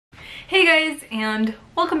Hey guys, and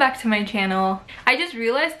welcome back to my channel. I just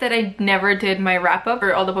realized that I never did my wrap up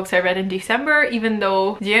for all the books I read in December, even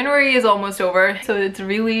though January is almost over, so it's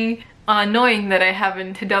really annoying that I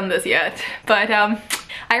haven't done this yet. But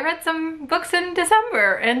I read some books in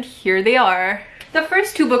December and here they are. The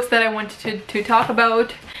first two books that I wanted to talk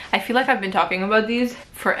about, I feel like I've been talking about these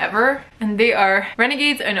forever, and they are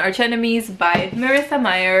Renegades and Archenemies by Marissa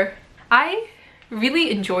Meyer. I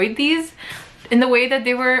really enjoyed these in the way that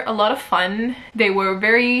they were a lot of fun. They were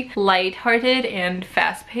very light-hearted and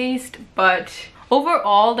fast-paced, but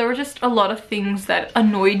overall there were just a lot of things that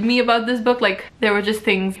annoyed me about this book. Like, there were just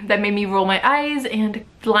things that made me roll my eyes and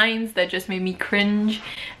lines that just made me cringe.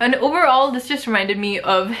 And overall, this just reminded me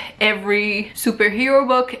of every superhero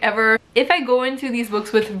book ever. If I go into these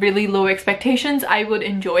books with really low expectations, I would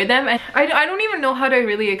enjoy them. And I don't even know how to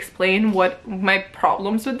really explain what my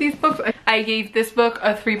problems with these books. I gave this book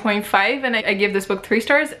a 3.5 and I gave this book 3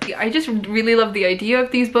 stars. I just really love the idea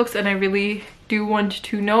of these books, and I really do want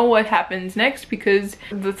to know what happens next because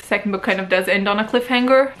the second book kind of does end on a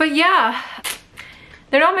cliffhanger. But yeah,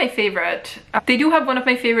 they're not my favorite. They do have one of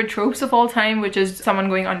my favorite tropes of all time, which is someone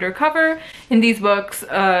going undercover. In these books,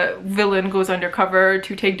 a villain goes undercover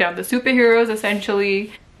to take down the superheroes,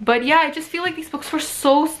 essentially. But yeah, I just feel like these books were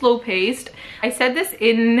so slow-paced. I said this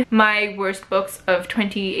in my worst books of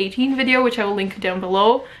 2018 video, which I will link down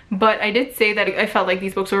below, but I did say that I felt like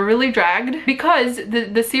these books were really dragged because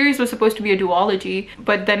the series was supposed to be a duology,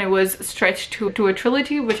 but then it was stretched to a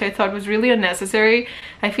trilogy, which I thought was really unnecessary.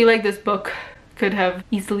 I feel like this book could have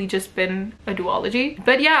easily just been a duology.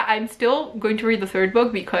 But yeah, I'm still going to read the third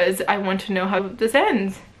book because I want to know how this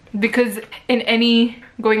ends. Because in any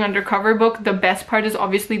going undercover book, the best part is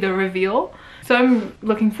obviously the reveal. So I'm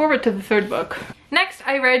looking forward to the third book. Next,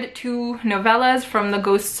 I read 2 novellas from the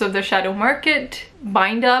Ghosts of the Shadow Market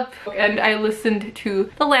bind up, and I listened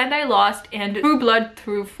to The Land I Lost and Through Blood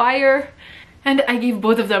Through Fire, and I gave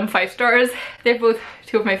both of them 5 stars. They're both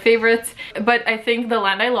 2 of my favorites, but I think The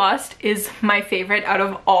Land I Lost is my favorite out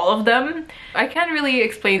of all of them. I can't really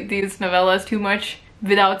explain these novellas too much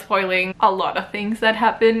without spoiling a lot of things that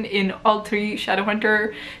happen in all 3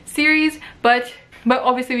 Shadowhunter series, but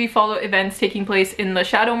obviously we follow events taking place in the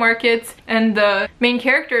shadow markets, and the main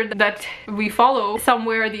character that we follow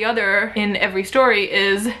somewhere or the other in every story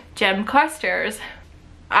is Jem Carstairs.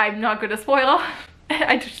 I'm not gonna spoil.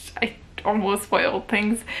 I almost spoiled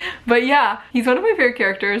things, but yeah, he's one of my favorite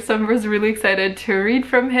characters, so I was really excited to read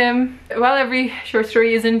from him. While every short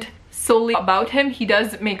story isn't solely about him, he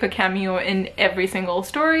does make a cameo in every single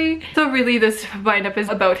story, so really this bind-up is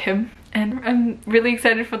about him, and I'm really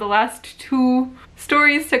excited for the last 2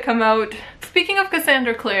 stories to come out. Speaking of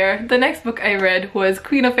Cassandra Clare, the next book I read was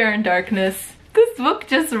Queen of Air and Darkness. This book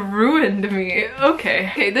just ruined me.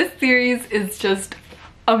 Okay, this series is just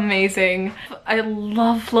amazing. I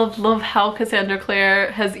love how Cassandra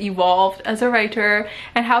Clare has evolved as a writer,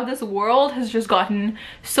 and how this world has just gotten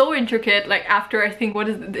so intricate. Like, after, I think, what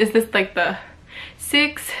is this, like the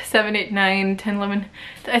 6, 7, 8, 9, 10, 11,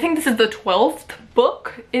 I think this is the 12th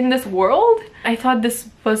book in this world. I thought this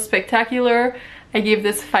was spectacular. I gave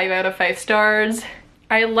this 5 out of 5 stars.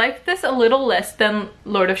 I liked this a little less than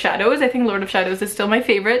Lord of Shadows. I think Lord of Shadows is still my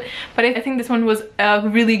favorite, but I think this one was a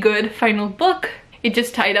really good final book. It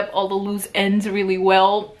just tied up all the loose ends really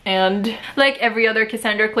well, and like every other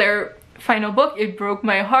Cassandra Clare final book, it broke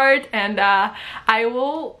my heart, and I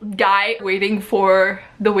will die waiting for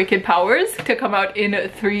The Wicked Powers to come out in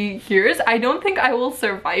 3 years. I don't think I will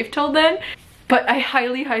survive till then, but I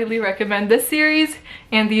highly recommend this series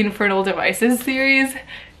and the Infernal Devices series.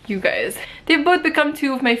 You guys, they've both become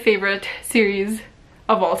 2 of my favorite series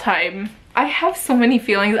of all time. I have so many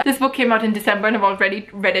feelings. This book came out in December and I've already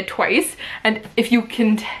read it twice, and if you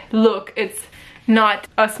can look, it's not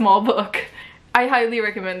a small book. I highly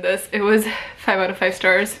recommend this. It was 5 out of 5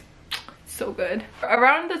 stars. So good.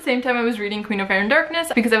 Around the same time I was reading Queen of Air and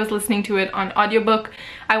Darkness, because I was listening to it on audiobook,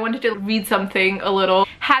 I wanted to read something a little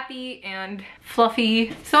happy and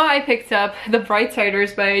fluffy, so I picked up The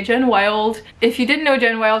Brightsiders by Jen Wilde. If you didn't know,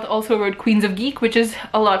 Jen Wilde also wrote Queens of Geek, which is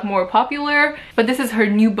a lot more popular, but this is her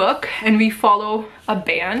new book, and we follow a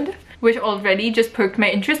band, which already just perked my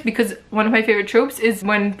interest, because one of my favorite tropes is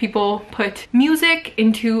when people put music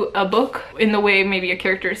into a book in the way maybe a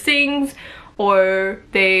character sings, or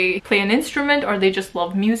they play an instrument, or they just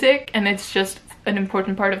love music, and it's just an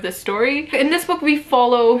important part of this story. In this book we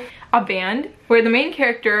follow a band where the main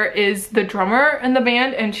character is the drummer in the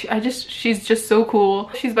band, and she's just so cool.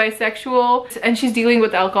 She's bisexual and she's dealing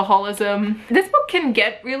with alcoholism. This book can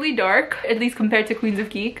get really dark, at least compared to Queens of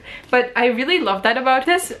Geek, but I really love that about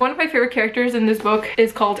this. One of my favorite characters in this book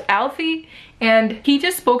is called Alfie, and he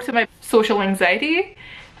just spoke to my social anxiety.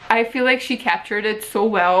 I feel like she captured it so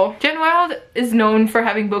well. Jen Wilde is known for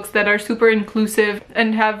having books that are super inclusive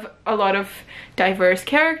and have a lot of diverse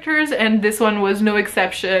characters, and this one was no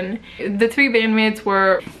exception. The three bandmates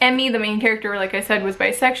were Emmy, the main character, like I said, was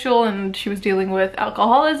bisexual and she was dealing with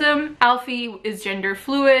alcoholism. Alfie is gender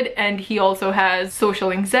fluid and he also has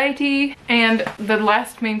social anxiety. And the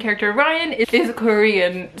last main character, Ryan, is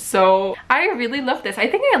Korean. So I really love this. I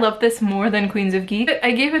think I love this more than Queens of Geek.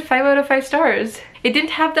 I gave it 5 out of 5 stars. It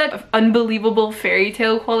didn't have that unbelievable fairy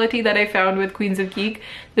tale quality that I found with Queens of Geek.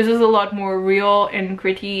 This was a lot more real and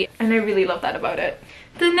gritty, and I really love that about it.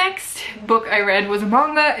 The next book I read was a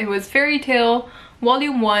manga. It was Fairy Tail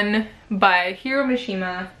Volume 1 by Hiro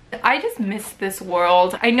Mishima. I just miss this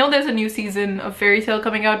world. I know there's a new season of Fairy Tail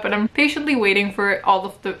coming out, but I'm patiently waiting for all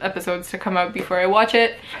of the episodes to come out before I watch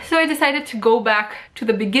it. So I decided to go back to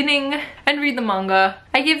the beginning and read the manga.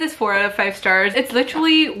 I gave this 4 out of 5 stars. It's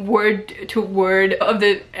literally word to word of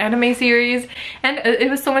the anime series, and it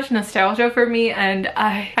was so much nostalgia for me, and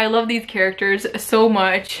I love these characters so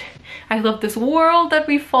much. I love this world that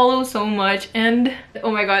we follow so much, and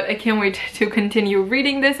oh my god, I can't wait to continue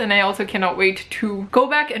reading this, and I also cannot wait to go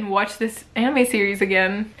back and watch this anime series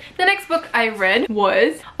again. The next book I read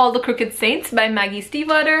was All the Crooked Saints by Maggie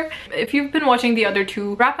Stiefvater. If you've been watching the other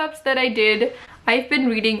 2 wrap-ups that I did, I've been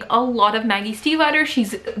reading a lot of Maggie Stiefvater.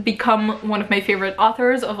 She's become one of my favorite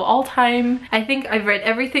authors of all time. I think I've read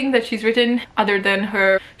everything that she's written other than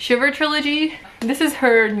her Shiver trilogy. This is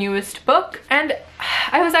her newest book, and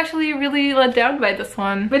I was actually really let down by this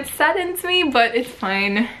one. It saddens me, but it's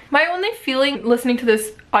fine. My only feeling listening to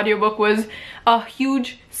this audiobook was a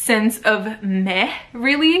huge sense of meh,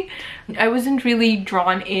 really. I wasn't really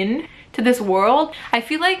drawn in to this world. I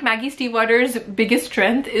feel like Maggie Stiefvater's biggest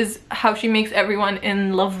strength is how she makes everyone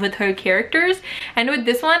in love with her characters, and with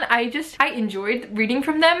this one I enjoyed reading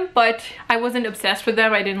from them, but I wasn't obsessed with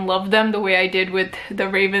them. I didn't love them the way I did with the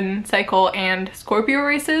Raven Cycle and Scorpio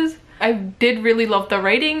races. I did really love the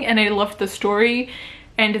writing, and I loved the story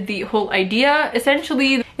and the whole idea.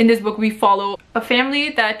 Essentially, in this book we follow a family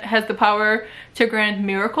that has the power to grant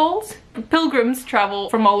miracles. Pilgrims travel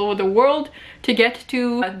from all over the world to get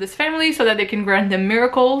to this family so that they can grant them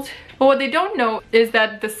miracles. But what they don't know is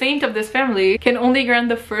that the saint of this family can only grant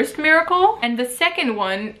the first miracle, and the second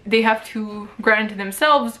one they have to grant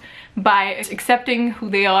themselves by accepting who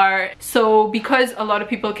they are. So because a lot of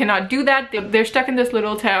people cannot do that, they're stuck in this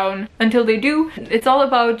little town until they do. It's all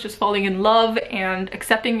about just falling in love and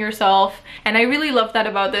accepting yourself, and I really love that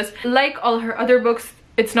about this. Like all her other books,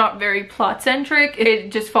 it's not very plot-centric.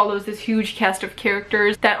 It just follows this huge cast of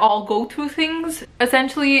characters that all go through things.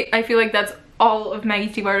 Essentially, I feel like that's all of Maggie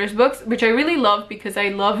Stiefvater's books, which I really love because I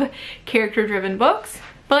love character-driven books.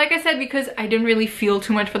 But like I said, because I didn't really feel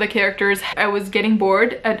too much for the characters, I was getting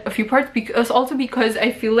bored at a few parts, because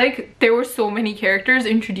I feel like there were so many characters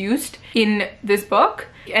introduced in this book,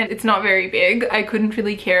 and it's not very big. I couldn't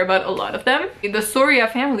really care about a lot of them. The Soria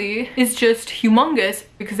family is just humongous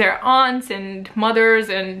because there are aunts and mothers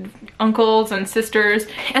and uncles and sisters,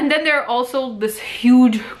 and then there are also this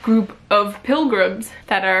huge group of pilgrims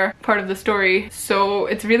that are part of the story, so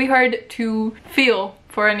it's really hard to feel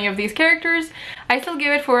for any of these characters. I still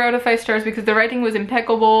give it 4 out of 5 stars because the writing was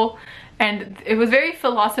impeccable and it was very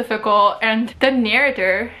philosophical, and the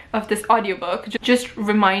narrator of this audiobook just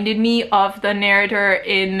reminded me of the narrator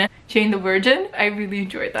in Jane the Virgin. I really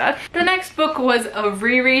enjoyed that. The next book was a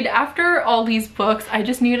reread. After all these books, I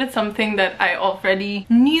just needed something that I already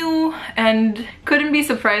knew and couldn't be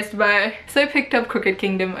surprised by, so I picked up Crooked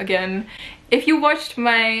Kingdom again. If you watched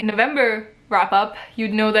my November wrap-up,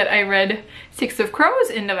 you'd know that I read Six of Crows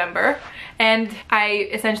in November, and I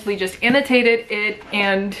essentially just annotated it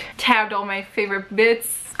and tabbed all my favorite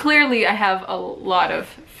bits. Clearly I have a lot of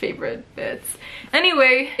favorite bits.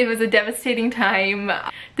 Anyway, it was a devastating time.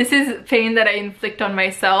 This is pain that I inflict on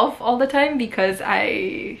myself all the time because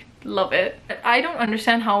I love it. I don't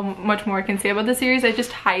understand how much more I can say about the series. I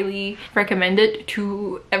just highly recommend it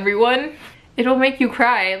to everyone. It'll make you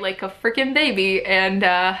cry like a freaking baby, and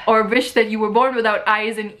or wish that you were born without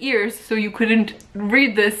eyes and ears so you couldn't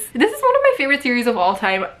read this. This is one of my favorite series of all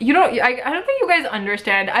time. You know, I don't think you guys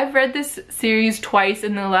understand. I've read this series twice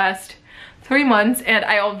in the last 3 months and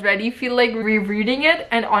I already feel like rereading it,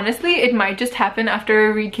 and honestly it might just happen after I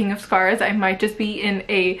read King of Scars. I might just be in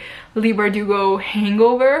a Leigh Bardugo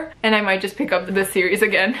hangover and I might just pick up this series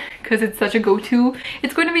again because it's such a go-to.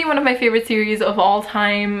 It's going to be one of my favorite series of all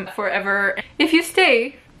time, forever. If you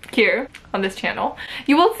stay here on this channel,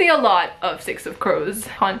 you will see a lot of Six of Crows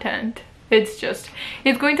content. It's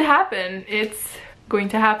going to happen. It's going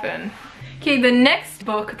to happen. Okay, the next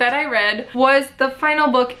book that I read was the final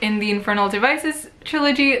book in the Infernal Devices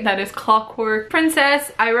trilogy, that is Clockwork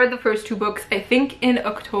Princess. I read the first 2 books, I think, in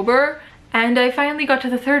October, and I finally got to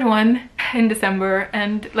the 3rd one in December.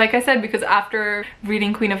 And like I said, because after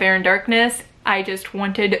reading Queen of Air and Darkness, I just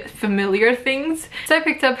wanted familiar things, so I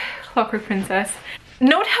picked up Clockwork Princess.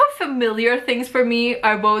 Note how familiar things for me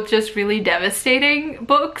are both just really devastating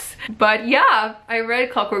books. But yeah, I read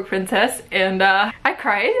Clockwork Princess and I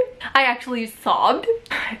cried. I actually sobbed.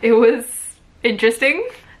 It was interesting.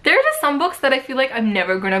 There are just some books that I feel like I'm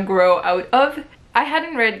never gonna grow out of. I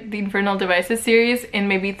hadn't read the Infernal Devices series in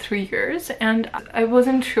maybe 3 years, and I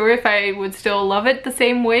wasn't sure if I would still love it the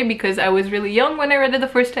same way because I was really young when I read it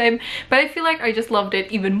the first time, but I feel like I just loved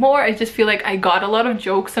it even more. I just feel like I got a lot of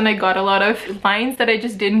jokes and I got a lot of lines that I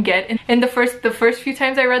just didn't get in the first few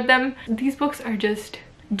times I read them. These books are just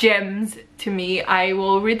gems to me. I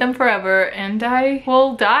will read them forever and I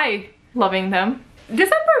will die loving them.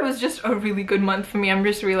 December was just a really good month for me, I'm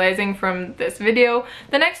just realizing from this video.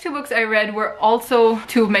 The next 2 books I read were also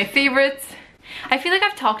 2 of my favorites. I feel like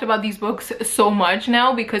I've talked about these books so much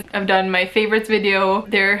now because I've done my favorites video.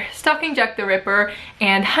 They're Stalking Jack the Ripper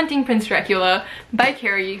and Hunting Prince Dracula by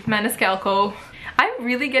Kerri Maniscalco. I'm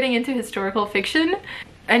really getting into historical fiction,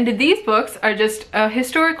 and these books are just a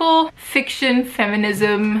historical fiction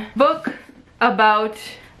feminism book about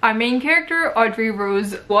our main character, Audrey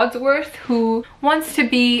Rose Wadsworth, who wants to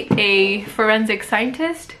be a forensic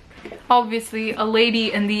scientist. Obviously, a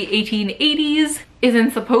lady in the 1880s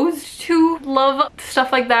isn't supposed to love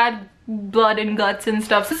stuff like that, blood and guts and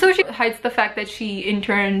stuff. So she hides the fact that she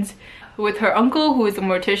interns with her uncle, who is a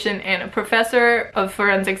mortician and a professor of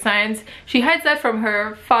forensic science. She hides that from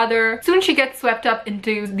her father. Soon she gets swept up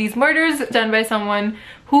into these murders done by someone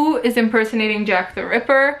who is impersonating Jack the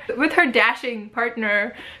Ripper, with her dashing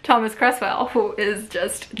partner Thomas Cresswell, who is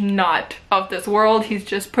just not of this world. He's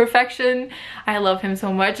just perfection. I love him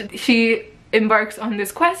so much. She embarks on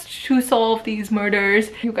this quest to solve these murders.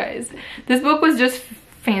 You guys, this book was just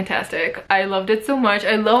fantastic. I loved it so much.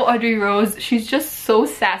 I love Audrey Rose. She's just so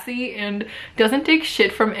sassy and doesn't take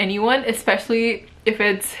shit from anyone, especially if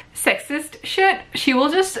it's sexist shit. She will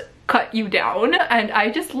just cut you down, and I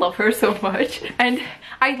just love her so much. And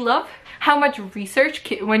I love how much research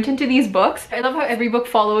went into these books. I love how every book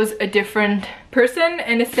follows a different person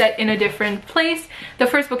and is set in a different place. The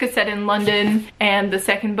first book is set in London and the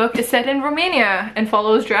second book is set in Romania and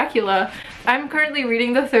follows Dracula. I'm currently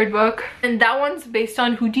reading the 3rd book, and that one's based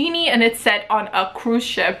on Houdini and it's set on a cruise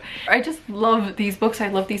ship. I just love these books. I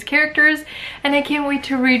love these characters and I can't wait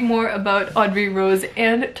to read more about Audrey Rose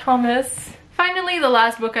and Thomas. Finally, the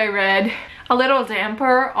last book I read, a little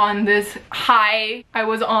damper on this high I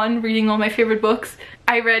was on reading all my favorite books.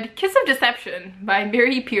 I read Kiss of Deception by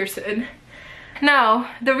Mary Pearson.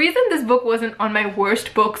 Now, the reason this book wasn't on my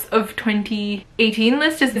worst books of 2018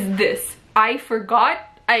 list is this. I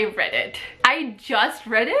forgot I read it. I just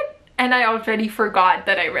read it and I already forgot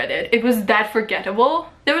that I read it. It was that forgettable.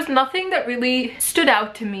 There was nothing that really stood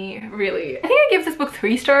out to me, really. I think I gave this book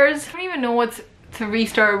 3 stars. I don't even know what's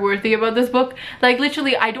 3-star worthy about this book. Like,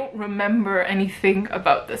 literally, I don't remember anything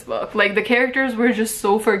about this book. Like, the characters were just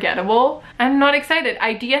so forgettable. I'm not excited.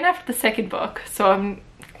 I DNF'd the 2nd book, so I'm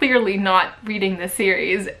clearly not reading this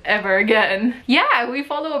series ever again. Yeah, we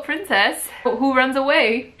follow a princess who runs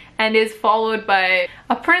away and is followed by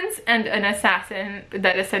a prince and an assassin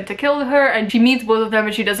that is sent to kill her, and she meets both of them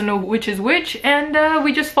and she doesn't know which is which, and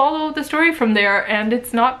we just follow the story from there, and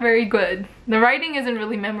it's not very good. The writing isn't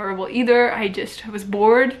really memorable either. I just was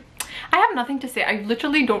bored. I have nothing to say. I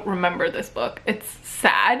literally don't remember this book. It's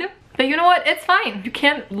sad. But you know what? It's fine. You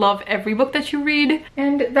can't love every book that you read.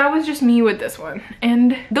 And that was just me with this one.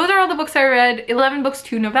 And those are all the books I read. 11 books,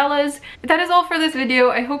 2 novellas. That is all for this video.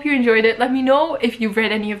 I hope you enjoyed it. Let me know if you've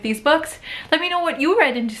read any of these books. Let me know what you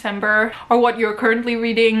read in December or what you're currently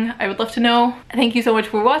reading. I would love to know. Thank you so much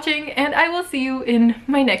for watching, and I will see you in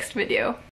my next video.